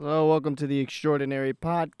Hello, welcome to the Extraordinary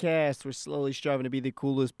Podcast. We're slowly striving to be the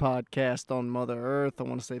coolest podcast on Mother Earth. I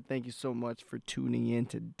want to say thank you so much for tuning in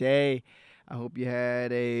today. I hope you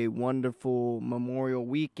had a wonderful Memorial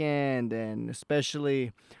weekend and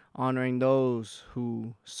especially honoring those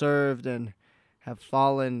who served and have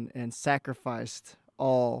fallen and sacrificed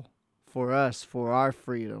all for us, for our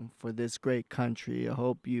freedom, for this great country. I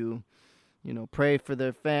hope you pray for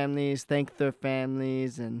their families, thank their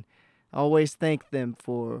families, and always thank them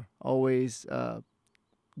for always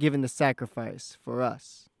giving the sacrifice for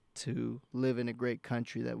us to live in a great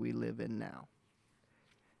country that we live in now.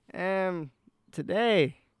 And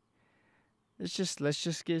today, let's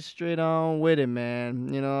just get straight on with it, man.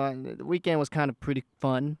 The weekend was kind of pretty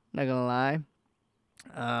fun. Not gonna lie.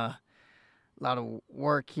 A lot of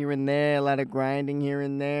work here and there, a lot of grinding here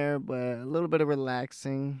and there, but a little bit of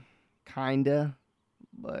relaxing, kinda.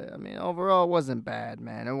 But I mean, overall, it wasn't bad,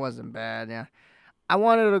 man. It wasn't bad. Yeah, I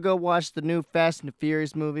wanted to go watch the new Fast and the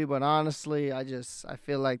Furious movie, but honestly, I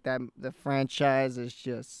feel like that the franchise is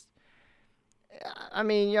just. I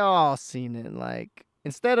mean, y'all all seen it. Like,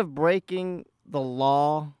 instead of breaking the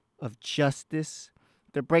law of justice,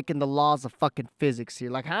 they're breaking the laws of fucking physics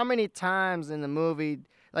here. Like, how many times in the movie,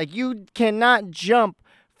 like, you cannot jump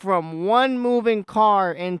from one moving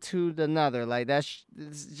car into another. Like,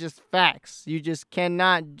 it's just facts. You just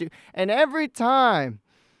cannot do. And every time,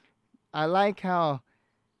 I like how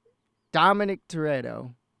Dominic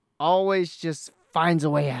Toretto always just finds a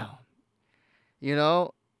way out. You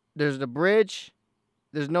know, there's the bridge.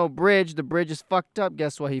 There's no bridge. The bridge is fucked up.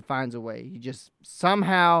 Guess what? He finds a way. He just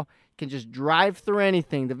somehow can just drive through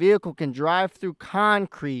anything. The vehicle can drive through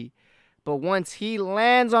concrete. But once he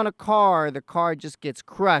lands on a car, the car just gets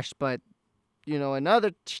crushed. But, in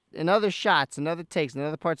other shots, in other takes, in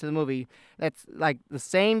other parts of the movie, that's like the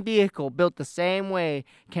same vehicle built the same way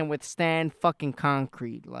can withstand fucking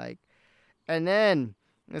concrete. Like, and then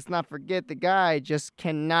let's not forget the guy just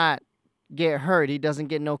cannot get hurt. He doesn't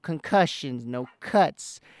get no concussions, no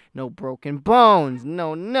cuts, no broken bones,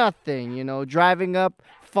 no nothing. Driving up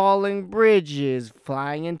falling bridges,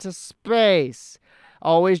 flying into space,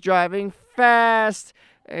 always driving fast,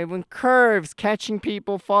 and curves, catching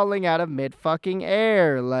people falling out of mid-fucking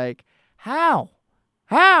air. Like, how?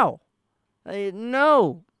 How?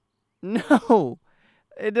 No. No.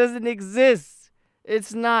 It doesn't exist.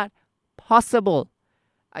 It's not possible.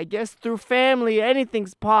 I guess through family,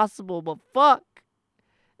 anything's possible, but fuck.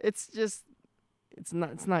 It's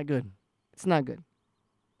not good. It's not good.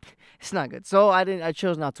 It's not good. So I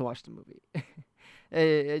chose not to watch the movie.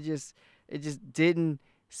 it just didn't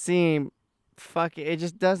seem it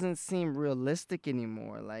just doesn't seem realistic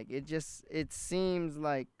anymore. Like, it seems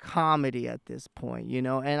like comedy at this point, and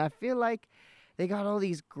I feel like they got all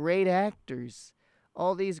these great actors,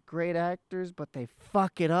 but they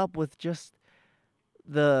fuck it up with just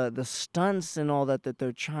the stunts and all that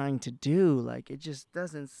they're trying to do. Like, it just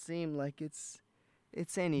doesn't seem like it's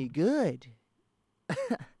any good.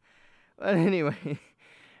 But anyway,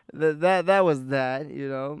 that was that,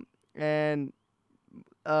 and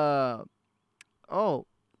oh,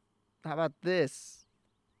 how about this?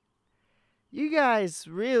 You guys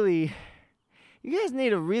need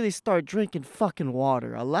to really start drinking fucking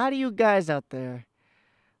water. A lot of you guys out there,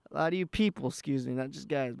 a lot of you people, excuse me, not just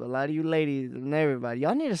guys, but a lot of you ladies and everybody,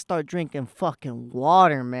 y'all need to start drinking fucking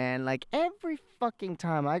water, man. Like, every fucking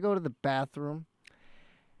time I go to the bathroom,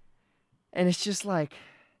 and it's just like,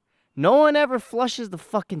 no one ever flushes the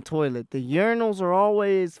fucking toilet. The urinals are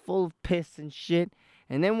always full of piss and shit.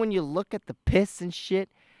 And then when you look at the piss and shit,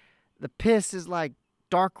 the piss is like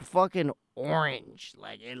dark fucking orange.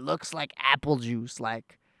 Like, it looks like apple juice.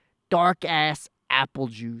 Like, dark ass apple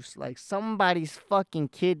juice. Like, somebody's fucking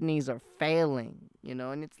kidneys are failing,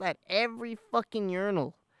 and it's at every fucking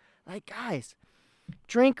urinal. Like, guys,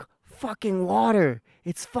 drink fucking water.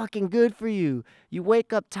 It's fucking good for you. You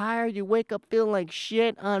wake up tired, you wake up feeling like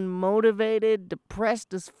shit, unmotivated,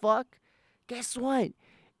 depressed as fuck. Guess what?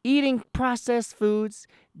 Eating processed foods,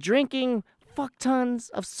 drinking fuck tons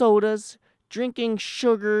of sodas, drinking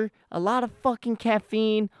sugar, a lot of fucking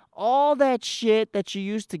caffeine, all that shit that you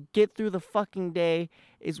used to get through the fucking day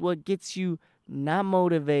is what gets you not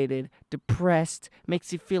motivated, depressed,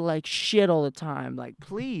 makes you feel like shit all the time. Like,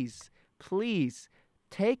 please,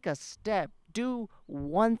 take a step. Do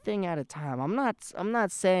one thing at a time. I'm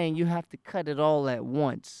not saying you have to cut it all at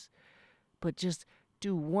once, but just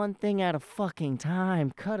do one thing at a fucking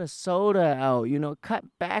time. Cut a soda out, cut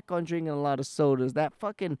back on drinking a lot of sodas. That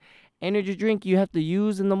fucking energy drink you have to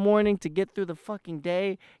use in the morning to get through the fucking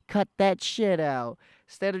day, cut that shit out.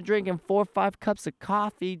 Instead of drinking 4 or 5 cups of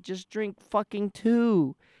coffee, just drink fucking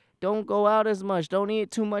 2. Don't go out as much. Don't eat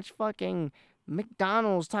too much fucking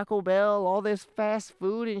McDonald's, Taco Bell, all this fast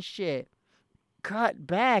food and shit. Cut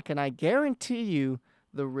back, and I guarantee you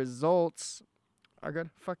the results are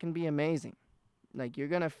gonna fucking be amazing. Like you're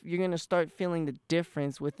gonna start feeling the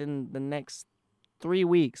difference within the next 3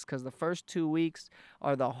 weeks, because the first 2 weeks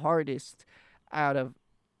are the hardest out of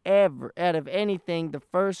out of anything. The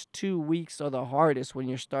first 2 weeks are the hardest when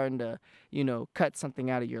you're starting to cut something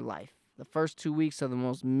out of your life. The first 2 weeks are the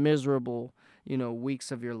most miserable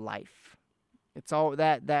weeks of your life. It's all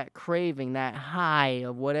that craving, that high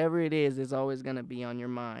of whatever it is always gonna be on your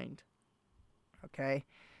mind. Okay.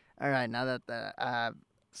 All right. Now that I've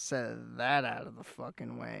said that out of the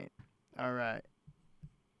fucking way. All right.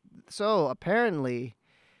 So apparently,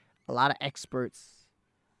 a lot of experts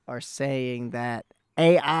are saying that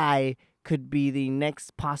AI could be the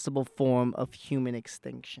next possible form of human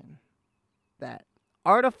extinction. That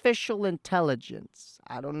artificial intelligence,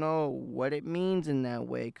 I don't know what it means in that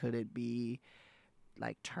way. Could it be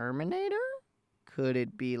like Terminator? Could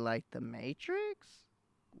it be like the Matrix?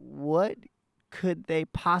 What could they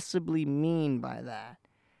possibly mean by that?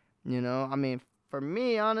 I mean, for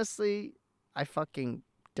me, honestly, I fucking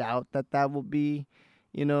doubt that will be,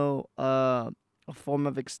 a form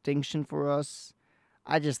of extinction for us.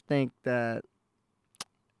 I just think that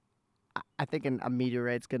I think a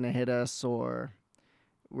meteorite's gonna hit us, or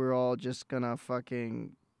we're all just gonna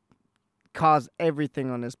fucking cause everything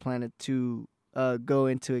on this planet to go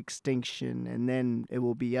into extinction, and then it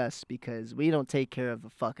will be us because we don't take care of the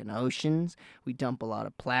fucking oceans. We dump a lot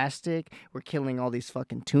of plastic. We're killing all these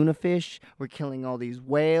fucking tuna fish. We're killing all these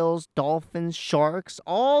whales, dolphins, sharks,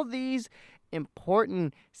 all these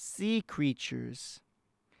important sea creatures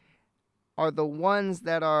are the ones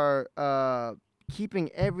that are keeping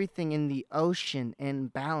everything in the ocean in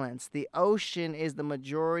balance. The ocean is the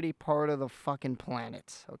majority part of the fucking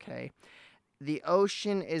planet, okay? The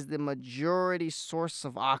ocean is the majority source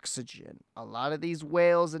of oxygen. A lot of these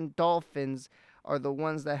whales and dolphins are the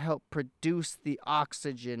ones that help produce the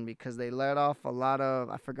oxygen because they let off a lot of,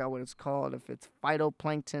 I forgot what it's called, if it's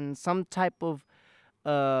phytoplankton, some type of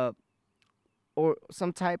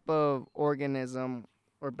organism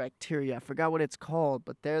or bacteria. I forgot what it's called,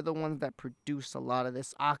 but they're the ones that produce a lot of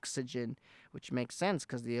this oxygen, which makes sense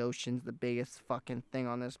because the ocean's the biggest fucking thing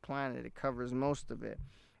on this planet. It covers most of it.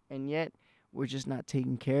 And yet, we're just not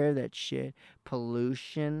taking care of that shit.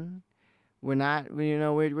 Pollution.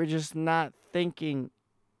 We're just not thinking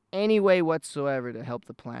any way whatsoever to help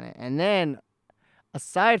the planet. And then,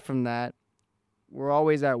 aside from that, we're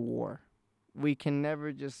always at war. We can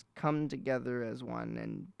never just come together as one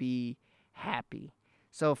and be happy.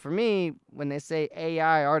 So for me, when they say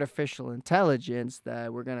AI, artificial intelligence,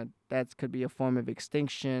 that could be a form of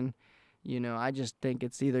extinction, I just think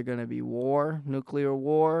it's either gonna be war, nuclear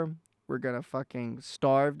war. We're gonna fucking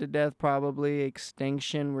starve to death, probably.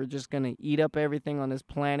 Extinction. We're just gonna eat up everything on this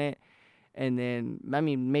planet. And then, I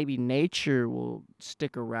mean, maybe nature will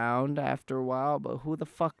stick around after a while, but who the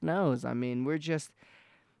fuck knows? I mean, we're just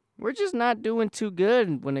not doing too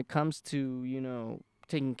good when it comes to,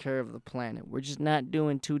 taking care of the planet. We're just not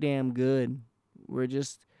doing too damn good. We're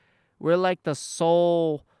like the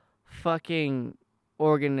sole fucking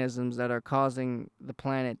organisms that are causing the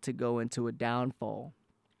planet to go into a downfall.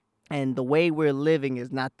 And the way we're living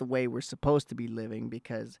is not the way we're supposed to be living,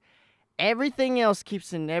 because everything else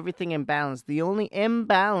keeps everything in balance. The only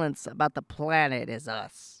imbalance about the planet is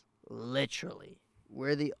us. Literally.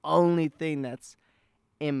 We're the only thing that's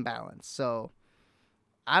imbalanced. So,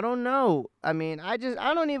 I don't know. I mean, I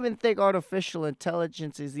don't even think artificial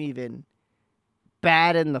intelligence is even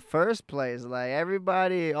bad in the first place. Like,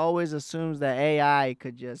 everybody always assumes that AI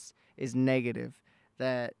is negative,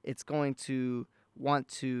 that it's going to want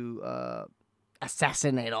to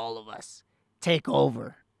assassinate all of us, take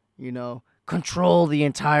over, control the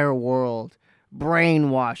entire world,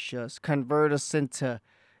 brainwash us, convert us into,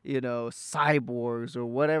 cyborgs or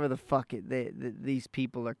whatever the fuck these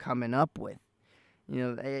people are coming up with.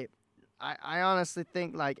 I honestly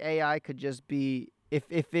think like AI could just be,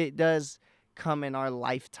 if it does come in our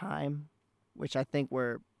lifetime, which I think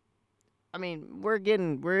we're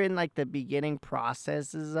in like the beginning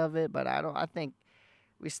processes of it, but I think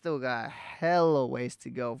we still got hella ways to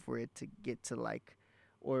go for it to get to like,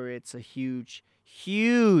 or it's a huge,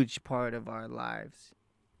 huge part of our lives.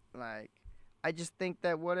 Like, I just think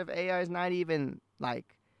that what if AI is not even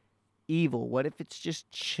like evil? What if it's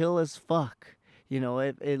just chill as fuck?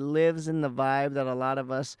 It lives in the vibe that a lot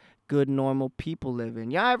of us good, normal people live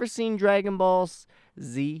in. Y'all ever seen Dragon Ball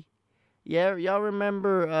Z? Yeah, y'all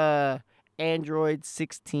remember Android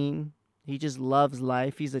 16? He just loves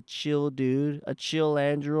life. He's a chill dude, a chill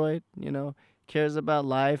android, cares about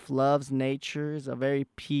life, loves nature, is a very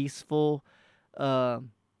peaceful uh,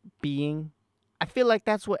 being. I feel like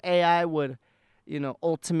that's what AI would,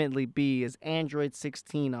 ultimately be is Android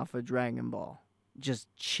 16 off of Dragon Ball. Just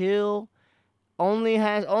chill,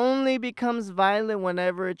 only becomes violent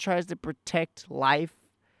whenever it tries to protect life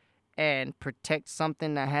and protect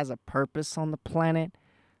something that has a purpose on the planet.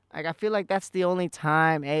 Like I feel like that's the only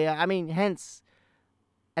time AI. I mean, hence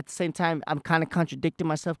at the same time, I'm kind of contradicting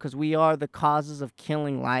myself because we are the causes of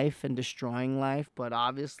killing life and destroying life. But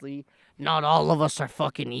obviously, not all of us are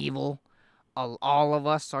fucking evil. All of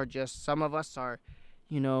us are just, some of us are,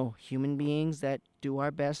 human beings that do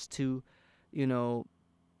our best to, you know,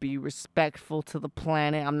 be respectful to the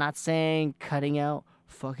planet. I'm not saying cutting out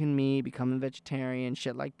fucking meat, becoming vegetarian,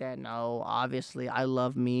 shit like that. No, obviously, I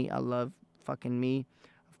love meat. I love fucking meat.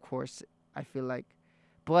 Of course, I feel like,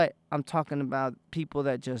 but I'm talking about people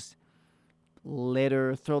that just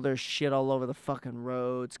litter, throw their shit all over the fucking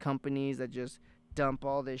roads, companies that just dump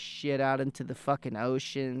all this shit out into the fucking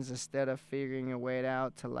oceans instead of figuring a way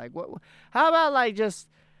out to like how about like just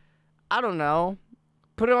I don't know,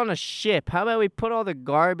 put it on a ship. How about we put all the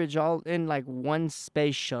garbage all in like one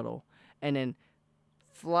space shuttle and then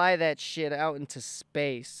fly that shit out into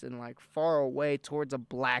space and like far away towards a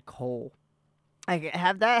black hole. Like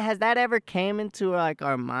has that ever came into like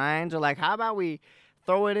our minds or like how about we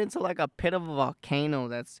throw it into like a pit of a volcano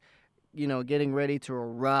that's getting ready to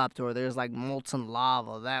erupt or there's like molten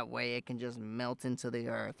lava that way it can just melt into the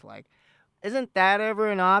earth. Like isn't that ever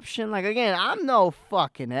an option? Like again, I'm no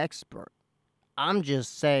fucking expert. I'm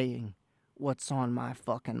just saying what's on my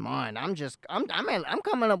fucking mind. I'm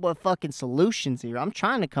coming up with fucking solutions here. I'm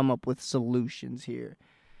trying to come up with solutions here.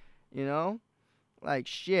 You know? Like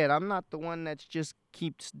shit, I'm not the one that's just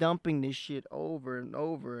keeps dumping this shit over and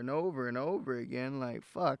over and over and over again. Like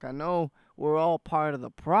fuck, I know we're all part of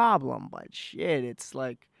the problem, but shit, it's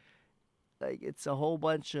like it's a whole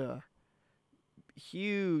bunch of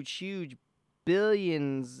huge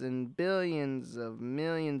billions and billions of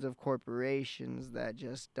millions of corporations that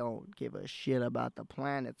just don't give a shit about the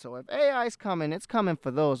planet. So if AI's coming, it's coming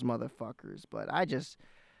for those motherfuckers. But I just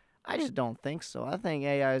don't think so. I think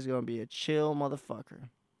AI is going to be a chill motherfucker.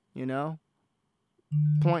 You know?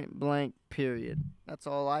 Point blank, period. That's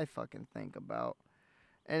all I fucking think about.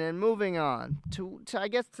 And then moving on to I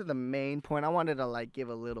guess to the main point. I wanted to like give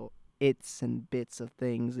a little its and bits of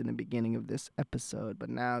things in the beginning of this episode, but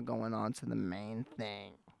now going on to the main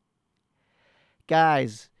thing.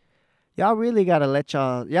 Guys, y'all really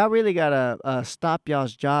gotta stop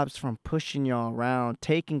y'all's jobs from pushing y'all around,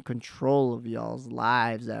 taking control of y'all's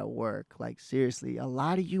lives at work. Like seriously, a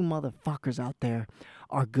lot of you motherfuckers out there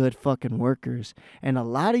are good fucking workers, and a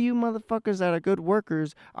lot of you motherfuckers that are good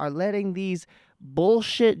workers are letting these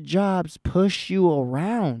bullshit jobs push you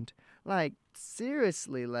around. Like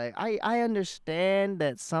seriously, like I understand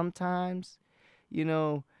that sometimes,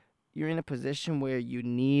 you're in a position where you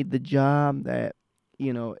need the job that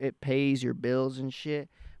it pays your bills and shit,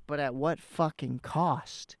 but at what fucking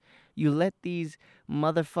cost? You let these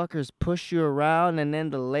motherfuckers push you around and then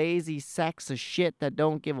the lazy sacks of shit that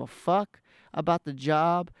don't give a fuck about the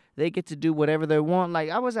job, they get to do whatever they want. Like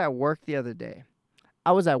I was at work the other day.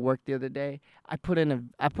 I put in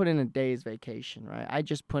a day's vacation, right? I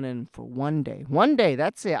just put in for 1 day. 1 day,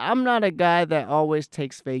 that's it. I'm not a guy that always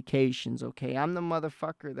takes vacations, okay? I'm the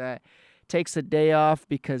motherfucker that takes a day off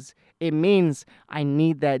because it means I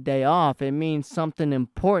need that day off. It means something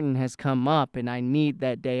important has come up and I need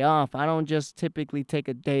that day off. I don't just typically take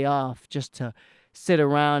a day off just to sit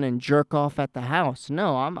around and jerk off at the house.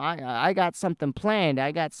 No, I got something planned.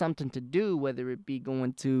 I got something to do, whether it be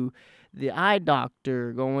going to the eye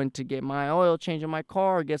doctor, going to get my oil change on my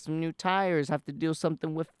car, get some new tires, have to do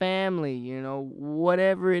something with family,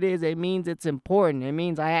 whatever it is. It means it's important. It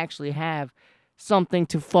means I actually have something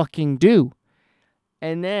to fucking do.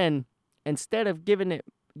 And then instead of giving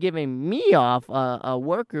me off, a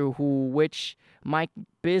worker which my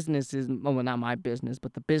business is, well, not my business,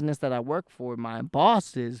 but the business that I work for, my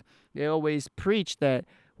bosses, they always preach that,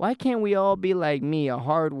 why can't we all be like me, a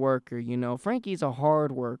hard worker? Frankie's a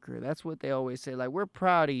hard worker. That's what they always say. Like, we're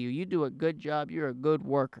proud of you. You do a good job. You're a good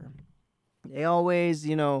worker. They always,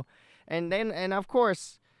 and of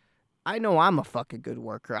course, I know I'm a fucking good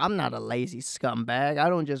worker. I'm not a lazy scumbag. I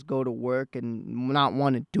don't just go to work and not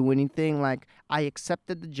want to do anything. Like, I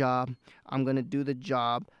accepted the job. I'm going to do the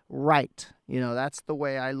job right. That's the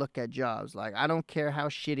way I look at jobs. Like, I don't care how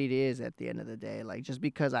shitty it is at the end of the day. Like, just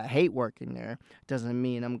because I hate working there doesn't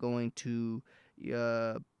mean I'm going to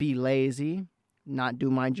be lazy, not do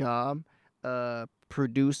my job.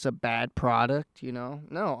 produce a bad product, you know.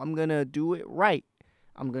 No, I'm going to do it right.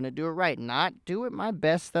 I'm going to do it right, not do it my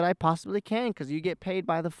best that I possibly can, because you get paid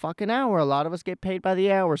by the fucking hour. A lot of us get paid by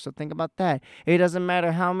the hour, so think about that. It doesn't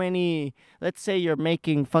matter how many, let's say you're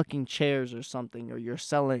making fucking chairs or something, or you're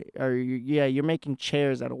selling, or you're making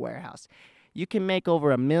chairs at a warehouse. You can make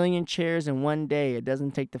over 1,000,000 chairs in one day. It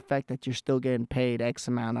doesn't take the fact that you're still getting paid X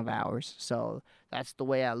amount of hours. So that's the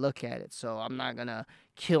way I look at it. So I'm not going to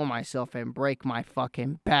kill myself and break my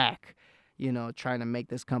fucking back, you know, trying to make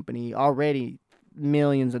this company already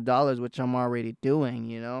millions of dollars, which I'm already doing,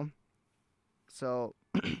 you know. So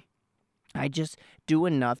I just do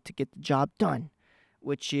enough to get the job done,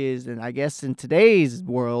 which is, and I guess in today's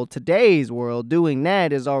world, doing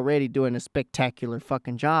that is already doing a spectacular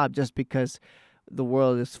fucking job, just because the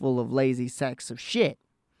world is full of lazy sacks of shit.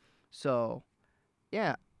 So,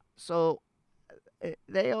 yeah. So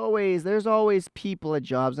there's always people at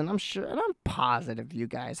jobs, and I'm sure, and I'm positive you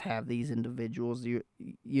guys have these individuals,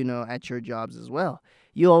 you know, at your jobs as well.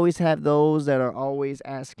 You always have those that are always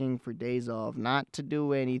asking for days off, not to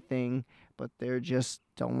do anything, but they're just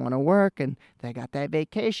don't want to work, and they got that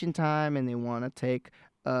vacation time, and they want to take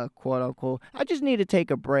quote unquote, I just need to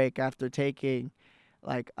take a break after taking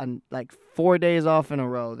like 4 days off in a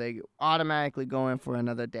row. They automatically go in for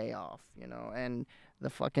another day off, you know. And the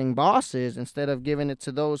fucking bosses, instead of giving it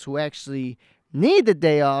to those who actually need the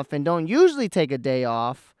day off and don't usually take a day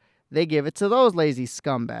off, they give it to those lazy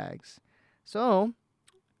scumbags. So,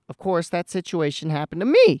 of course, that situation happened to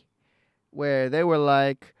me, where they were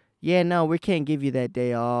like, yeah, no, we can't give you that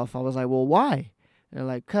day off. I was like, well, why? They're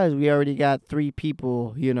like, because we already got 3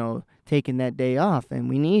 people, you know, taking that day off, and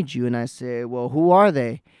we need you. And I said, well, who are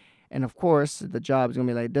they? And of course, the job's going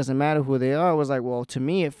to be like, it doesn't matter who they are. I was like, well, to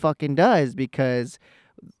me, it fucking does, because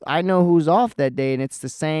I know who's off that day, and it's the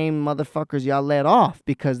same motherfuckers y'all let off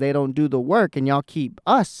because they don't do the work, and y'all keep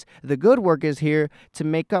us, the good workers, here to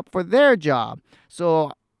make up for their job.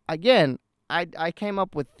 So, again, I came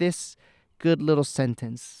up with this good little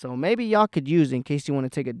sentence. So maybe y'all could use it in case you want to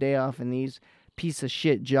take a day off and these piece of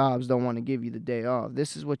shit jobs don't want to give you the day off.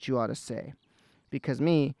 This is what you ought to say. Because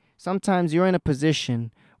sometimes you're in a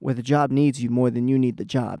position where the job needs you more than you need the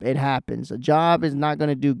job. It happens. A job is not going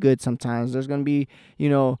to do good sometimes. There's going to be, you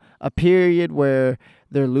know, a period where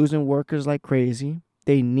they're losing workers like crazy.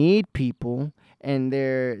 They need people, and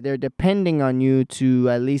they're depending on you to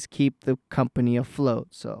at least keep the company afloat.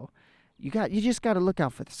 So you just got to look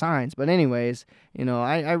out for the signs. But anyways, you know,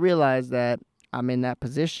 I realized that I'm in that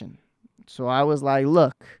position. So I was like,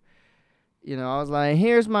 look, you know, I was like,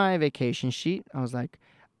 here's my vacation sheet. I was like,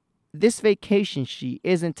 this vacation sheet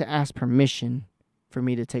isn't to ask permission for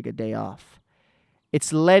me to take a day off.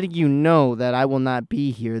 It's letting you know that I will not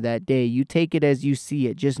be here that day. You take it as you see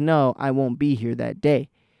it. Just know I won't be here that day.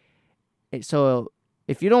 So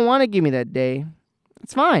if you don't want to give me that day,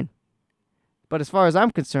 it's fine. But as far as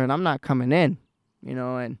I'm concerned, I'm not coming in, you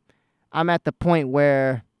know, and I'm at the point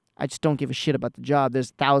where I just don't give a shit about the job.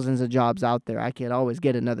 There's thousands of jobs out there. I can always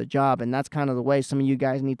get another job, and that's kind of the way some of you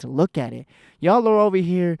guys need to look at it. Y'all are over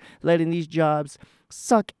here letting these jobs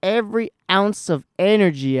suck every ounce of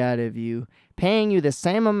energy out of you, paying you the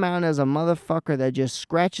same amount as a motherfucker that just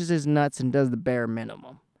scratches his nuts and does the bare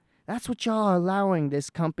minimum. That's what y'all are allowing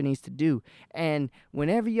these companies to do. And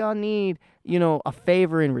whenever y'all need, you know, a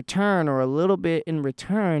favor in return or a little bit in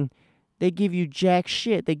return, they give you jack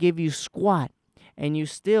shit. They give you squat. And you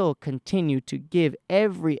still continue to give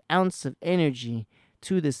every ounce of energy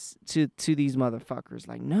to these motherfuckers.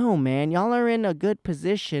 Like, no, man, y'all are in a good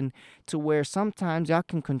position to where sometimes y'all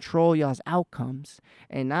can control y'all's outcomes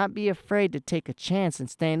and not be afraid to take a chance and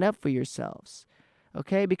stand up for yourselves.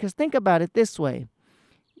 Okay? Because think about it this way.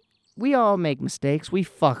 We all make mistakes. We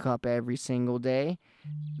fuck up every single day.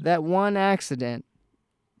 That one accident,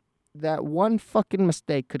 that one fucking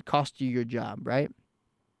mistake could cost you your job, right?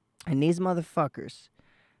 And these motherfuckers,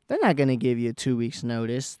 they're not going to give you a 2 weeks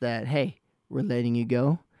notice that, hey, we're letting you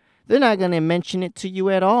go. They're not going to mention it to you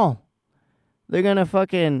at all. They're going to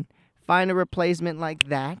fucking find a replacement like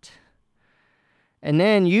that and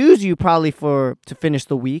then use you probably to finish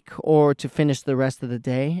the week or to finish the rest of the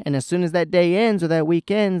day. And as soon as that day ends or that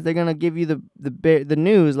week ends, they're going to give you the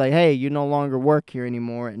news like, hey, you no longer work here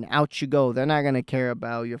anymore, and out you go. They're not going to care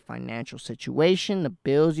about your financial situation, the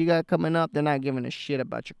bills you got coming up. They're not giving a shit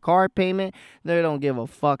about your car payment. They don't give a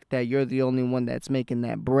fuck that you're the only one that's making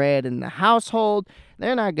that bread in the household.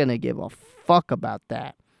 They're not going to give a fuck about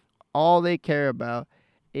that. All they care about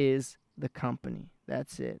is the company.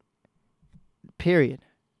 That's it. Period.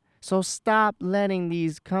 So stop letting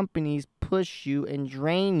these companies push you and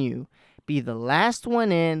drain you. Be the last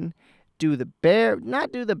one in.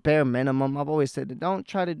 not do the bare minimum. I've always said that don't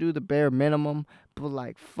try to do the bare minimum, but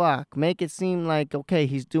like, fuck, make it seem like, okay,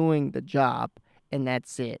 he's doing the job and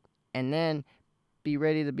that's it. And then be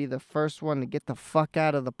ready to be the first one to get the fuck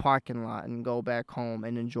out of the parking lot and go back home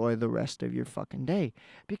and enjoy the rest of your fucking day.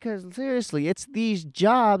 Because seriously, it's these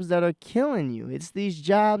jobs that are killing you. It's these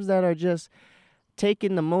jobs that are just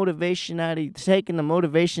taking the motivation out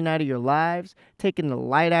of your lives, taking the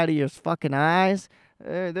light out of your fucking eyes.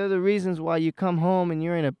 They're the reasons why you come home and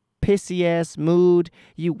you're in a pissy ass mood.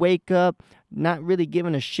 You wake up not really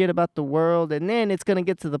giving a shit about the world, and then it's gonna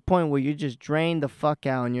get to the point where you just drain the fuck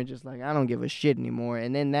out and you're just like, I don't give a shit anymore.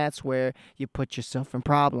 And then that's where you put yourself in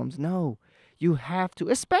problems. No, you have to,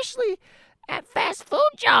 especially at fast food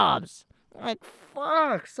jobs. Like,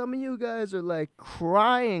 fuck, some of you guys are like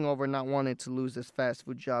crying over not wanting to lose this fast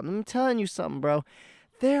food job. I'm telling you something, bro.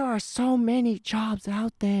 There are so many jobs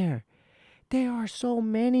out there. There are so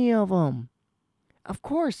many of them. Of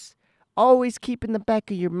course, always keep in the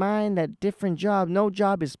back of your mind that no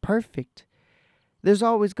job is perfect. There's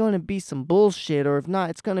always going to be some bullshit, or if not,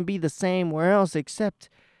 it's going to be the same where else, except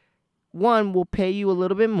one will pay you a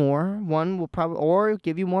little bit more, one will probably, or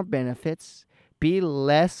give you more benefits, be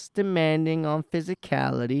less demanding on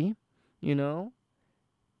physicality, you know?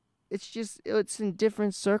 It's in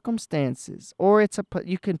different circumstances, or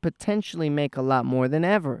you can potentially make a lot more than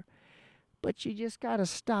ever. But you just got to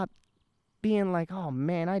stop being like, oh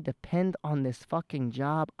man, I depend on this fucking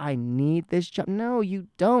job. I need this job. No, you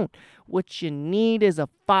don't. What you need is a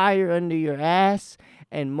fire under your ass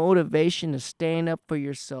and motivation to stand up for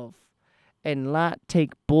yourself and not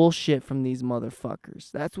take bullshit from these motherfuckers.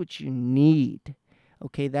 That's what you need.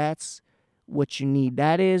 Okay, that's what you need.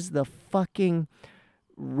 That is the fucking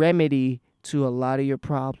remedy to a lot of your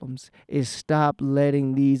problems, is stop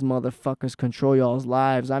letting these motherfuckers control y'all's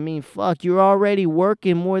lives. I mean, fuck, you're already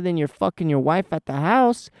working more than you're fucking your wife at the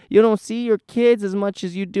house. You don't see your kids as much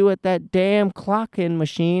as you do at that damn clock-in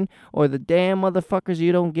machine, or the damn motherfuckers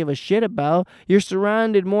you don't give a shit about. You're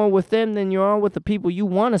surrounded more with them than you are with the people you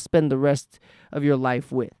want to spend the rest of your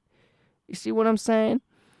life with. You see what I'm saying?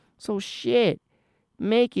 So shit,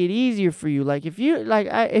 make it easier for you. Like, if you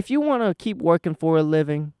want to keep working for a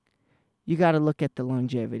living, you got to look at the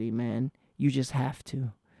longevity, man. You just have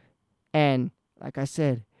to. And like I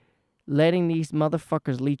said, letting these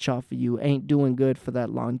motherfuckers leech off of you ain't doing good for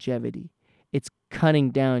that longevity. It's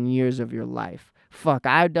cutting down years of your life. Fuck,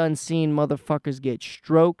 I've done seen motherfuckers get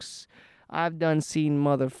strokes. I've done seen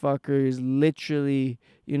motherfuckers literally,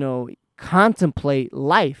 contemplate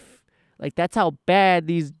life. Like, that's how bad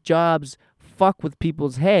these jobs fuck with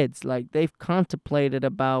people's heads. Like, they've contemplated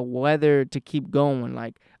about whether to keep going.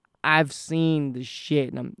 Like, I've seen the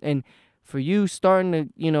shit. And for you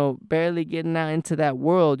starting to, barely getting out into that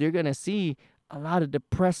world, you're going to see a lot of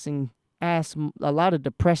depressed ass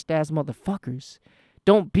motherfuckers.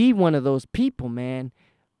 Don't be one of those people, man.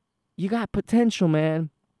 You got potential,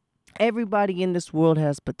 man. Everybody in this world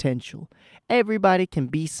has potential. Everybody can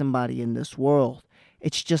be somebody in this world.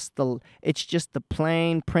 It's just the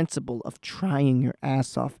plain principle of trying your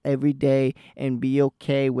ass off every day and be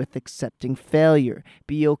okay with accepting failure.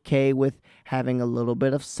 Be okay with having a little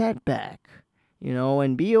bit of setback,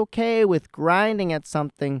 and be okay with grinding at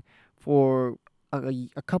something for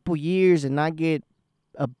a couple years and not get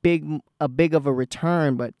a big of a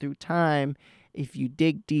return, but through time, if you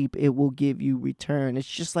dig deep, it will give you return. It's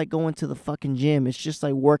just like going to the fucking gym. It's just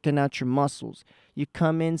like working out your muscles. You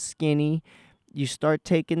come in skinny, you start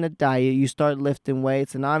taking the diet, you start lifting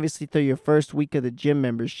weights, and obviously through your first week of the gym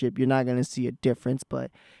membership, you're not going to see a difference, but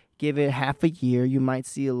give it half a year, you might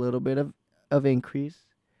see a little bit of increase.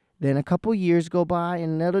 Then a couple years go by,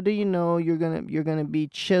 and little do you know, you're gonna be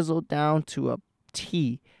chiseled down to a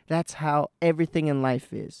T. That's how everything in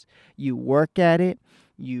life is. You work at it,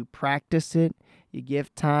 you practice it, you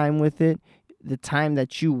give time with it, the time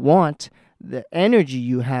that you want, the energy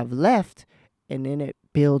you have left, and then it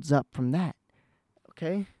builds up from that.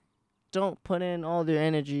 Okay? Don't put in all your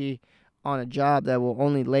energy on a job that will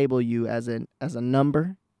only label you as a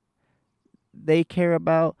number. They care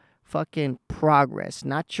about fucking progress,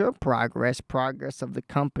 not your progress of the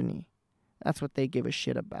company. That's what they give a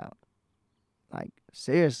shit about. Like,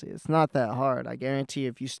 seriously, it's not that hard. I guarantee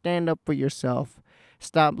if you stand up for yourself,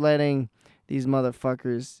 stop letting these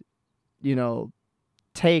motherfuckers,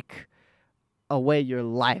 take away your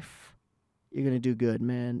life, you're going to do good,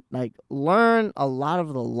 man. Like, learn a lot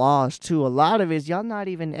of the laws, too. A lot of it is y'all not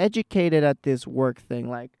even educated at this work thing.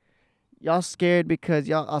 Like, y'all scared because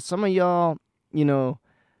some of y'all,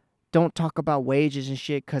 don't talk about wages and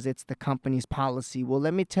shit because it's the company's policy. Well,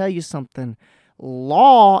 let me tell you something.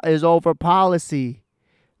 Law is over policy.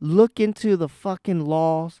 Look into the fucking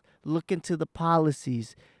laws. Look into the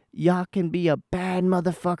policies. Y'all can be a bad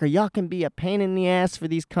motherfucker. Y'all can be a pain in the ass for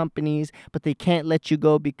these companies, but they can't let you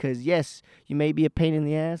go because, yes, you may be a pain in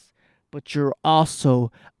the ass, but you're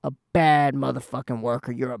also a bad motherfucking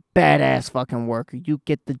worker. You're a badass fucking worker. You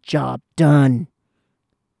get the job done.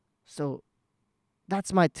 So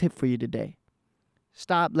that's my tip for you today.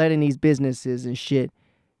 Stop letting these businesses and shit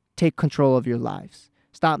take control of your lives.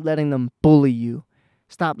 Stop letting them bully you.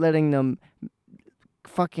 Stop letting them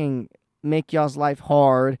fucking make y'all's life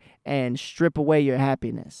hard and strip away your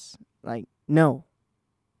happiness. Like, no.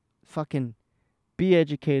 Fucking be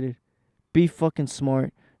educated. Be fucking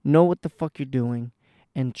smart. Know what the fuck you're doing.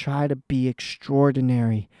 And try to be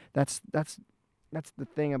extraordinary. That's the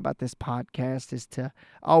thing about this podcast, is to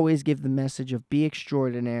always give the message of be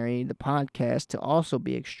extraordinary, the podcast to also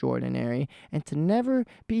be extraordinary, and to never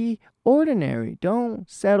be ordinary. Don't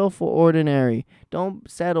settle for ordinary.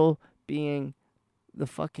 Don't settle being the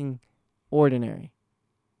fucking ordinary.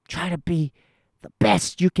 Try to be the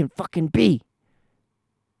best you can fucking be.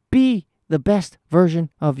 Be the best version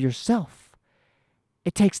of yourself.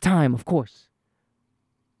 It takes time, of course,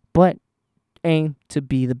 but aim to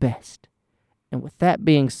be the best. And with that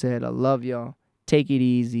being said, I love y'all. Take it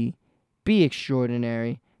easy. Be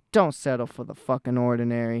extraordinary. Don't settle for the fucking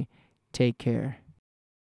ordinary. Take care.